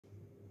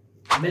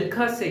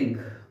Milkha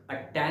Singh, a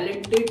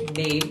talented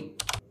name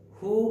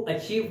who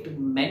achieved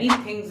many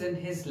things in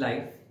his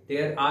life.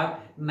 There are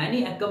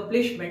many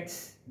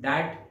accomplishments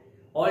that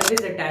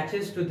always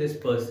attaches to this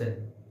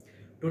person.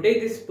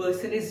 Today this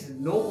person is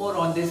no more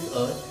on this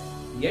earth,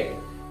 yet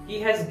he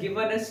has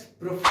given us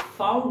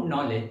profound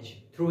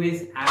knowledge through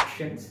his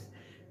actions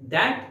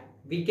that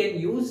we can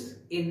use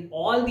in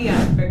all the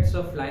aspects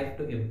of life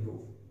to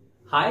improve.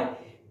 Hi,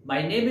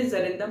 my name is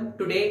Arindam.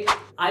 Today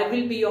I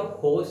will be your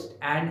host,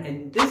 and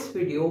in this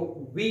video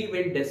we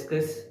will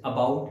discuss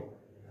about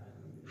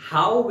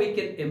how we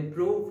can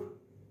improve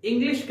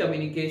English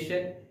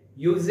communication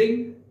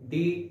using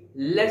the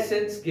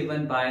lessons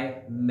given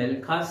by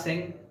Milkha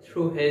Singh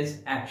through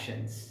his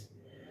actions.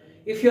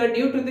 If you are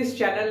new to this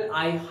channel,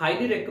 I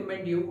highly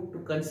recommend you to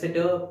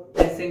consider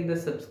pressing the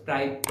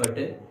subscribe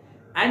button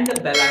and the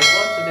bell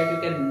icon so that you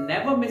can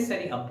never miss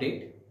any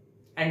update,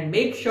 and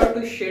make sure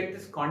to share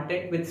this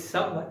content with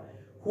someone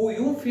who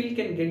you feel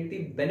can get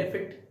the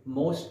benefit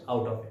most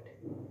out of it.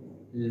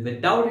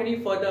 Without any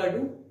further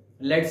ado,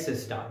 let's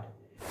start.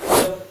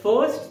 The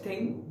first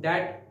thing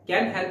that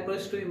can help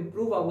us to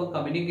improve our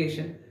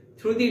communication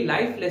through the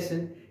life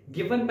lesson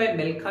given by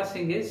Milkha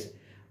Singh is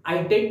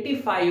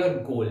identify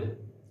your goal.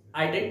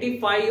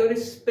 Identify your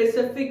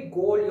specific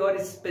goal, your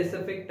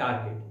specific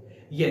target.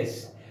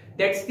 Yes,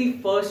 that's the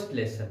first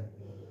lesson.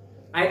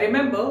 I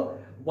remember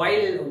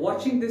while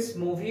watching this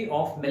movie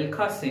of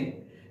Milkha Singh,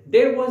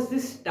 there was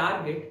this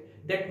target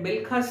that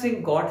Milkha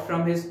Singh got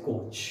from his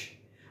coach.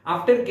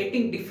 After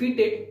getting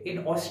defeated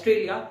in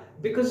Australia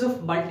because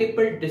of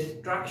multiple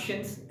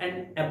distractions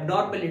and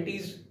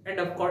abnormalities and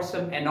of course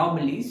some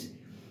anomalies,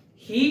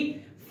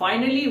 he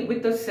finally,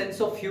 with a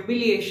sense of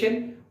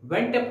humiliation,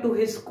 went up to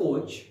his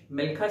coach.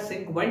 Milkha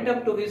Singh went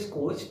up to his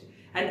coach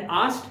and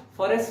asked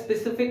for a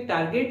specific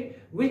target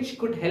which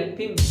could help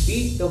him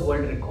beat the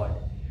world record.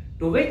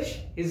 To which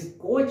his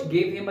coach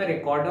gave him a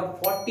record of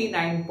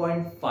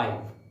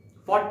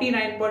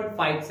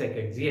 49.5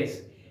 seconds.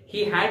 Yes,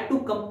 he had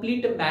to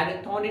complete a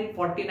marathon in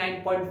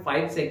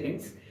 49.5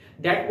 seconds.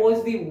 That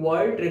was the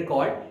world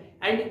record,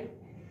 and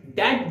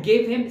that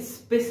gave him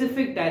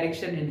specific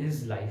direction in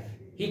his life.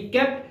 He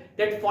kept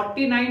that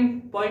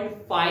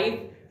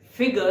 49.5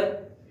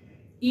 figure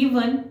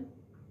even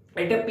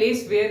at a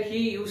place where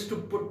he used to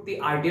put the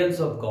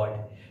ideals of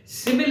God.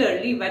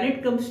 Similarly, when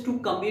it comes to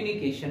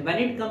communication, when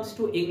it comes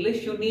to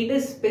English, you need a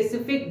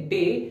specific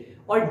day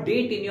or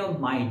date in your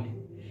mind.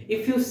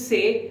 If you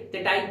say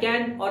that I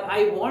can or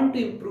I want to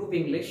improve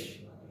English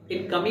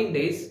in coming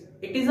days,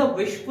 it is a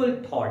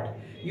wishful thought.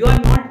 You are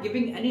not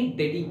giving any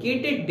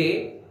dedicated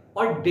day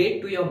or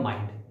date to your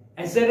mind.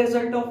 As a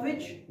result of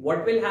which,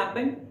 what will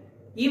happen?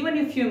 Even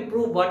if you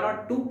improve 1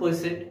 or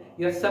 2%,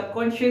 your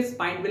subconscious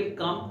mind will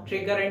come,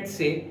 trigger and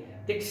say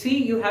that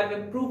see, you have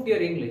improved your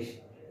English.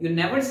 You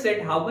never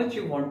said how much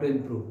you want to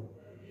improve.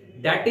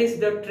 That is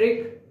the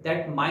trick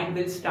that mind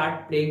will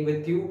start playing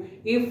with you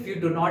if you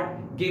do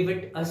not give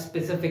it a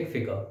specific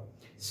figure.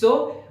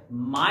 So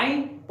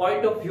my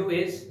point of view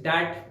is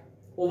that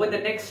over the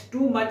next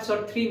 2 months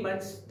or 3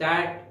 months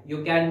that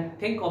you can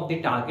think of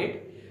the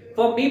target.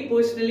 For me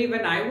personally,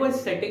 when I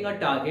was setting a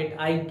target,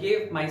 I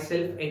gave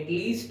myself at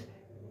least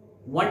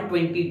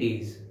 120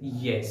 days.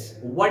 Yes,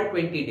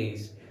 120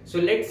 days. So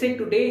let's say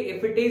today,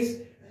 if it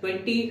is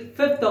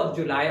 25th of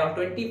July or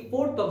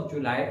 24th of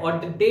July or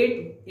the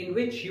date in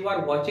which you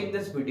are watching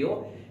this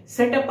video,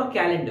 set up a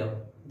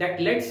calendar that,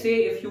 let's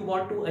say, if you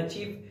want to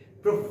achieve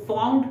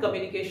profound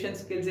communication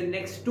skills in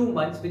next 2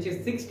 months, which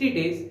is 60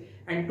 days,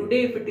 and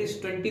today if it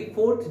is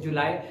 24th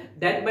July,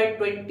 then by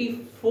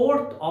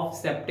 24th of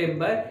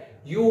September,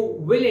 you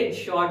will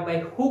ensure by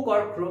hook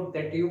or crook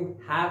that you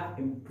have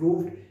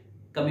improved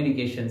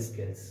communication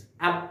skills.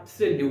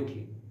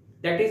 Absolutely.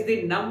 That is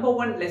the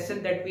 #1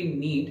 lesson that we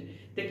need,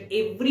 that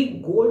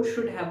every goal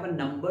should have a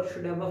number,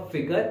 should have a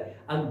figure.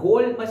 A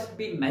goal must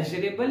be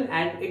measurable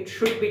and it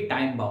should be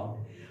time bound.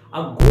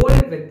 A goal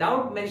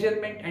without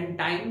measurement and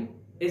time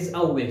is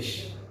a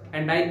wish.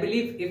 And I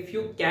believe if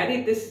you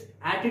carry this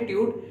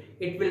attitude,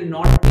 it will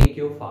not take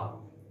you far.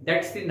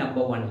 That's the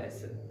 #1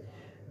 lesson.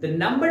 The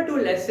 #2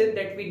 lesson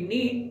that we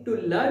need to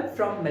learn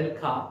from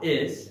Milkha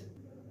is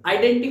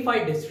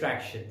identify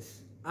distractions.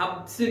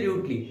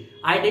 Absolutely.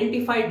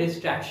 Identify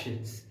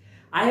distractions.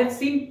 I have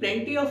seen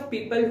plenty of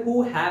people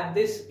who have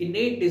this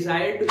innate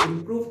desire to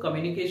improve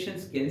communication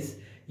skills,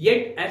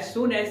 yet as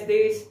soon as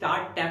they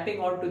start tapping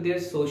onto their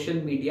social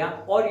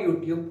media or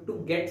YouTube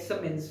to get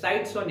some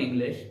insights on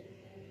English,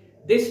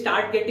 they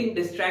start getting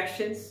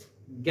distractions,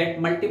 get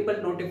multiple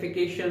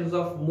notifications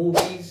of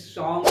movies,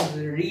 songs,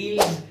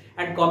 reels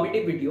and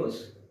comedy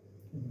videos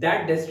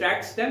that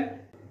distracts them.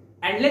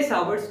 Endless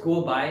hours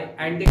go by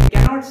and they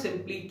cannot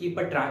simply keep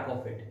a track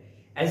of it.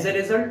 As a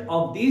result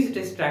of these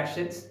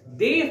distractions,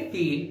 they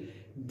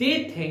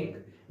think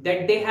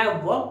that they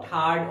have worked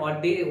hard or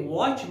they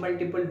watch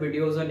multiple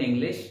videos on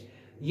English,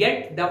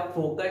 yet the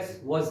focus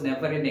was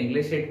never in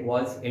English, it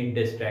was in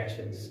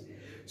distractions.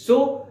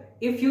 So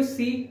if you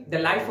see the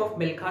life of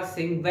Milkha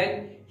Singh,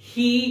 when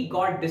he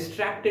got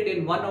distracted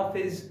in one of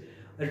his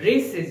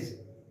races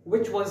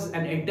which was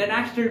an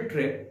international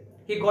trip,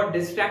 he got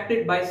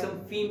distracted by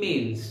some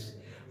female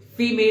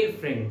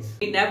friends.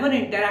 He never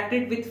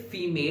interacted with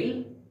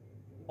female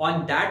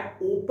on that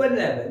open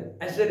level,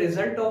 as a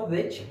result of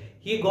which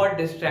he got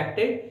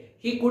distracted.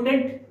 He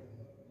couldn't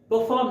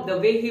perform the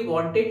way he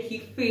wanted, he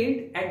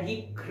failed and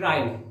he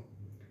cried.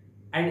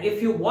 And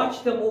if you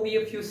watch the movie,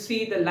 if you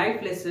see the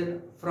life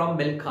lesson from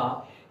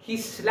Milkha, he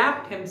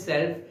slapped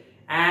himself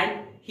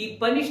and he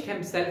punished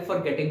himself for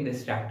getting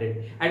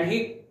distracted. And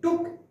he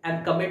took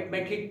a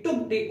commitment, he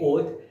took the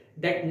oath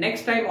that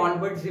next time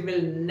onwards he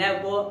will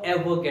never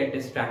ever get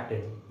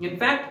distracted. In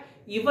fact,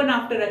 even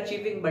after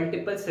achieving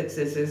multiple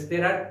successes,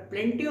 there are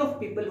plenty of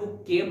people who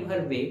came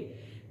her way.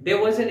 There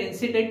was an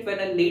incident when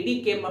a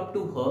lady came up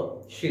to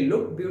her. She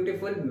looked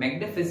beautiful,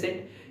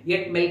 magnificent,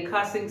 yet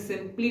Milkha Singh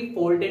simply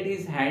folded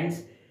his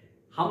hands,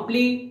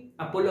 humbly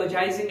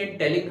apologizing and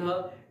telling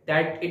her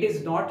that it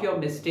is not your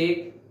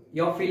mistake.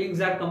 Your feelings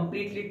are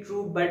completely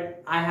true,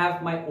 but I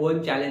have my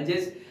own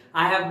challenges.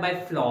 I have my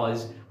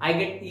flaws. I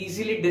get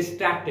easily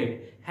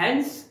distracted.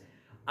 Hence,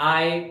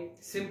 I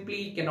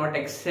simply cannot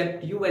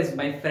accept you as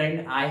my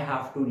friend. I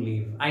have to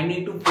leave. I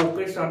need to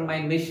focus on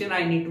my mission.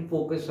 I need to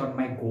focus on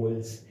my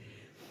goals.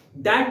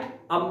 That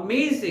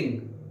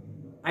amazing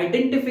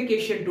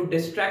identification to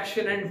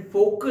distraction and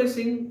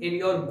focusing in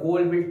your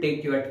goal will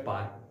take you at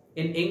par.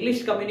 In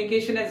English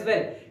communication as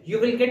well, you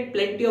will get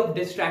plenty of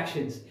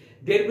distractions.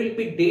 There will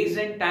be days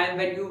and time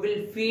when you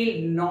will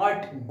feel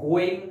not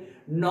going,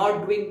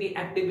 not doing the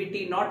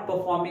activity, not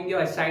performing your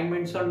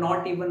assignments, or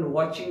not even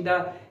watching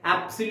the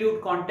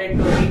absolute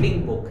content or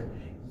reading book.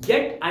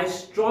 Yet I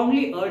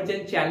strongly urge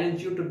and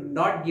challenge you to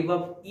not give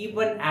up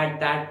even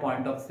at that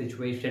point of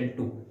situation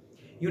too.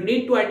 You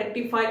need to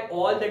identify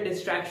all the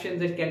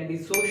distractions. It can be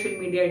social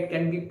media, it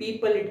can be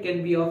people, it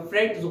can be your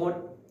friend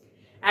zone,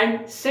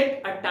 and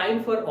set a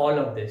time for all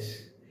of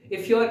this.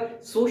 If your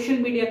social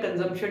media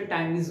consumption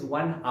time is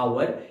 1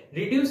 hour,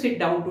 reduce it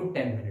down to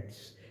 10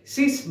 minutes.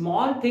 See,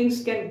 small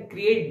things can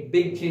create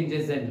big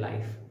changes in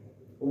life.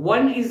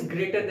 1 is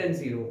greater than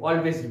 0,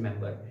 always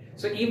remember.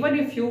 So even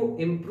if you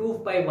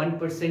improve by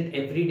 1%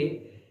 every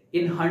day,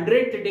 in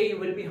 100th day you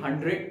will be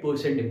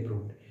 100%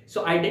 improved.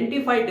 So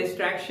identify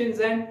distractions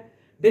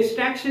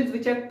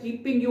which are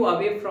keeping you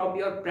away from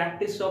your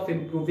practice of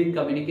improving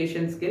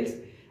communication skills.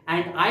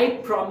 And I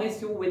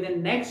promise you, within the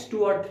next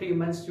 2 or 3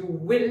 months, you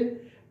will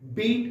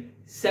beat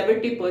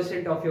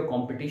 70% of your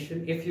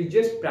competition if you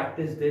just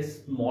practice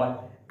this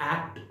small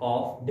act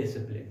of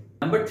discipline.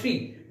 Number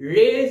 3,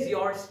 raise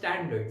your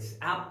standards.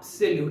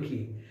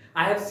 Absolutely.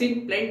 I have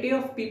seen plenty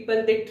of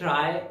people, they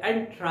try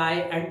and try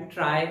and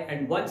try,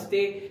 and once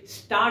they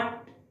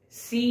start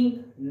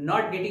seeing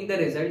not getting the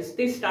results,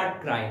 they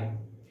start crying.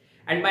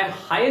 And my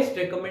highest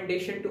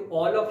recommendation to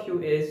all of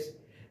you is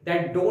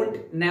that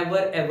don't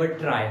never ever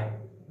try,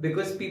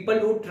 because people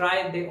who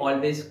try, they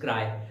always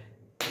cry.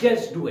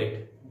 Just do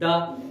it.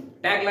 The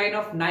tagline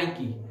of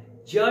Nike,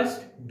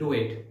 just do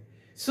it.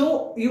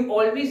 So you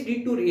always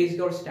need to raise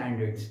your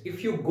standards.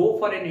 If you go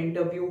for an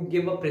interview,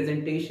 give a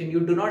presentation, you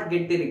do not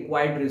get the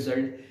required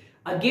result,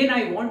 again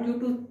I want you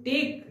to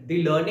take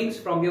the learnings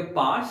from your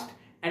past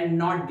and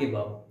not give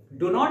up.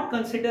 Do not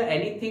consider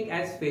anything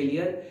as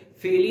failure.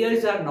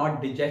 Failures are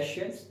not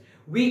dejections.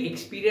 We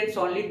experience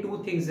only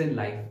 2 things in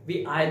life.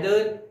 We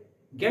either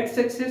get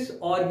success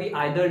or we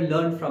either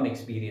learn from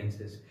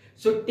experiences.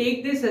 So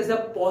take this as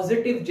a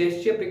positive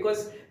gesture,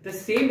 because the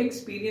same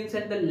experience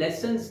and the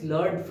lessons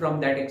learned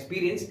from that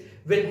experience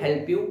will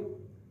help you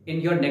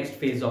in your next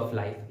phase of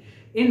life.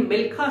 In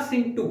Milkha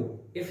Singh too,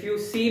 if you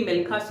see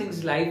Milkha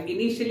Singh's life,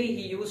 initially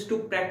he used to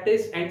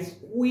practice and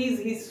squeeze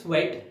his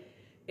sweat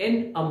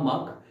in a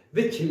mug,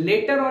 which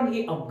later on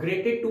he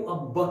upgraded to a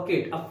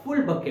bucket, a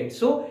full bucket.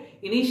 So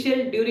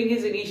during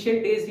his initial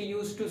days, he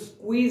used to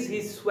squeeze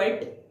his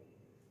sweat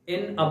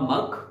in a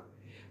mug,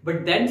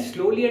 but then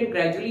slowly and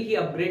gradually he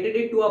upgraded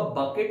it to a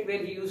bucket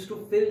where he used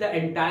to fill the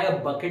entire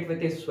bucket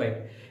with his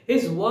sweat.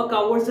 His work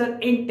hours are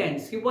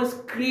intense. He was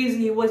crazy.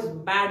 He was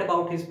mad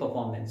about his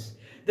performance.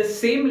 The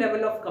same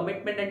level of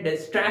commitment and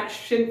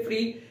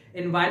distraction-free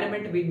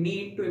environment we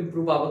need to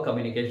improve our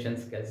communication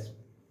skills.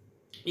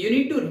 You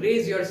need to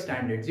raise your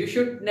standards. You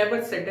should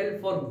never settle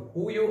for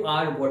who you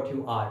are, what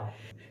you are.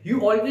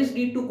 You always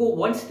need to go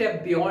one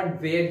step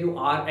beyond where you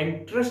are,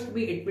 and trust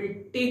me, it will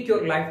take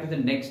your life to the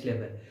next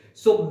level.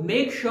 So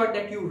make sure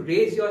that you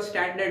raise your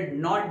standard,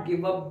 not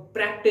give up.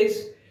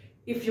 Practice.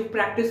 If you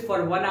practice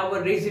for 1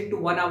 hour, raise it to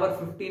 1 hour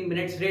 15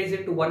 minutes, raise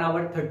it to 1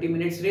 hour 30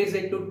 minutes, raise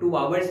it to 2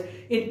 hours.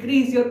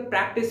 Increase your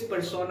practice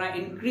persona,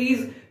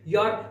 increase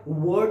your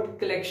word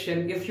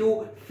collection. If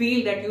you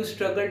feel that you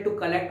struggle to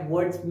collect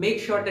words, make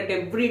sure that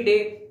every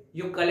day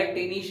you collect.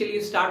 Initially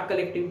you start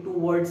collecting 2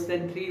 words,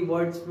 then 3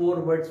 words, 4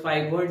 words,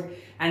 5 words,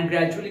 and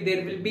gradually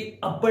there will be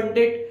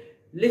abundant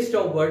list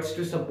of words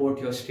to support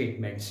your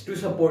statements, to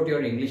support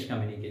your English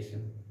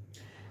communication.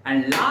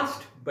 And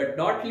last but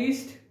not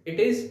least, it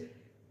is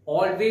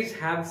always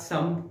have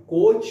some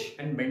coach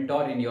and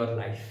mentor in your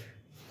life.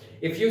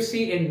 If you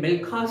see in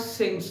Milkha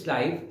Singh's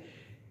life,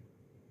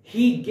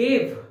 he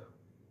gave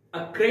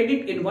a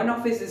credit in one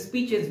of his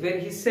speeches where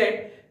he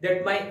said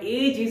that my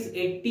age is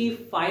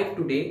 85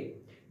 today,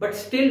 but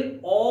still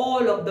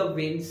all of the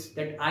wins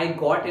that I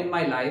got in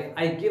my life,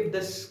 I give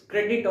this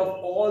credit of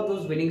all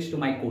those winnings to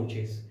my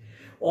coaches.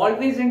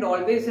 Always and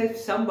always have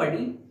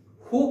somebody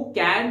who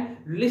can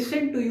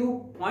listen to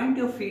you, point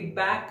your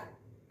feedback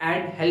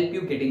and help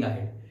you getting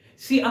ahead.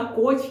 See, a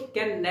coach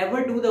can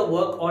never do the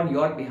work on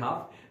your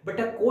behalf, but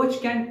a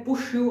coach can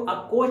push you,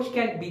 a coach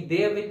can be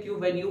there with you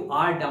when you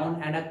are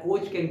down, and a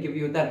coach can give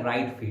you the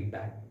right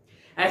feedback.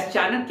 As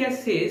Chanakya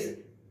says,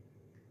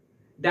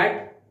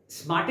 that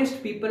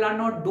smartest people are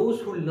not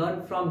those who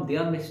learn from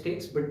their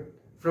mistakes, but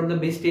from the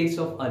mistakes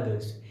of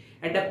others.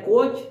 And a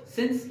coach,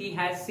 since he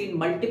has seen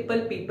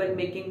multiple people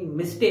making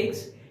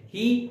mistakes,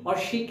 he or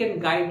she can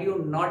guide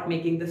you not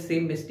making the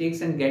same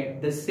mistakes and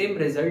get the same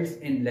results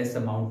in less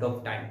amount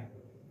of time.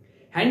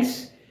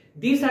 Hence,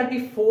 these are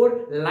the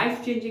 4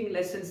 life-changing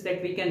lessons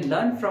that we can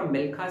learn from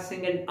Milkha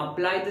Singh and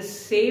apply the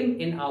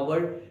same in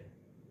our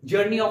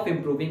journey of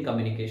improving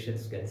communication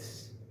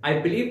skills. I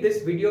believe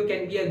this video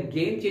can be a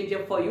game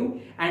changer for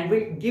you and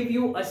will give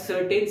you a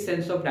certain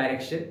sense of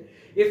direction.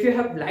 If you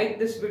have liked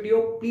this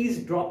video, please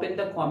drop in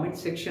the comment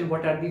section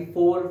what are the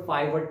 4,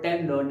 5 or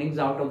 10 learnings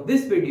out of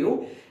this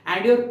video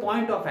and your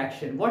point of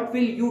action. What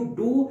will you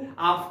do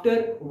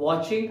after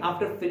watching,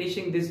 after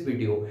finishing this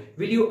video?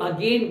 Will you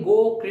again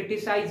go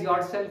criticize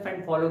yourself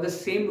and follow the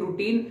same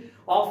routine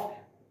of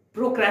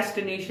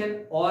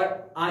procrastination,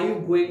 or are you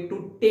going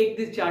to take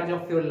the charge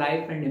of your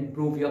life and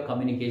improve your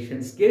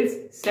communication skills?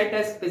 Set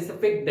a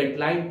specific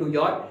deadline to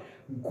your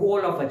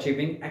goal of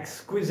achieving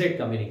exquisite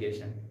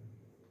communication.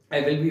 I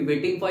will be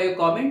waiting for your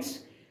comments,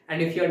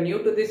 and if you are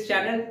new to this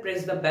channel,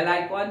 press the bell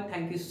icon.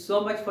 Thank you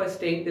so much for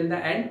staying till the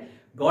end.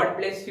 God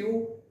bless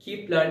you.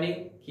 Keep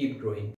learning, keep growing.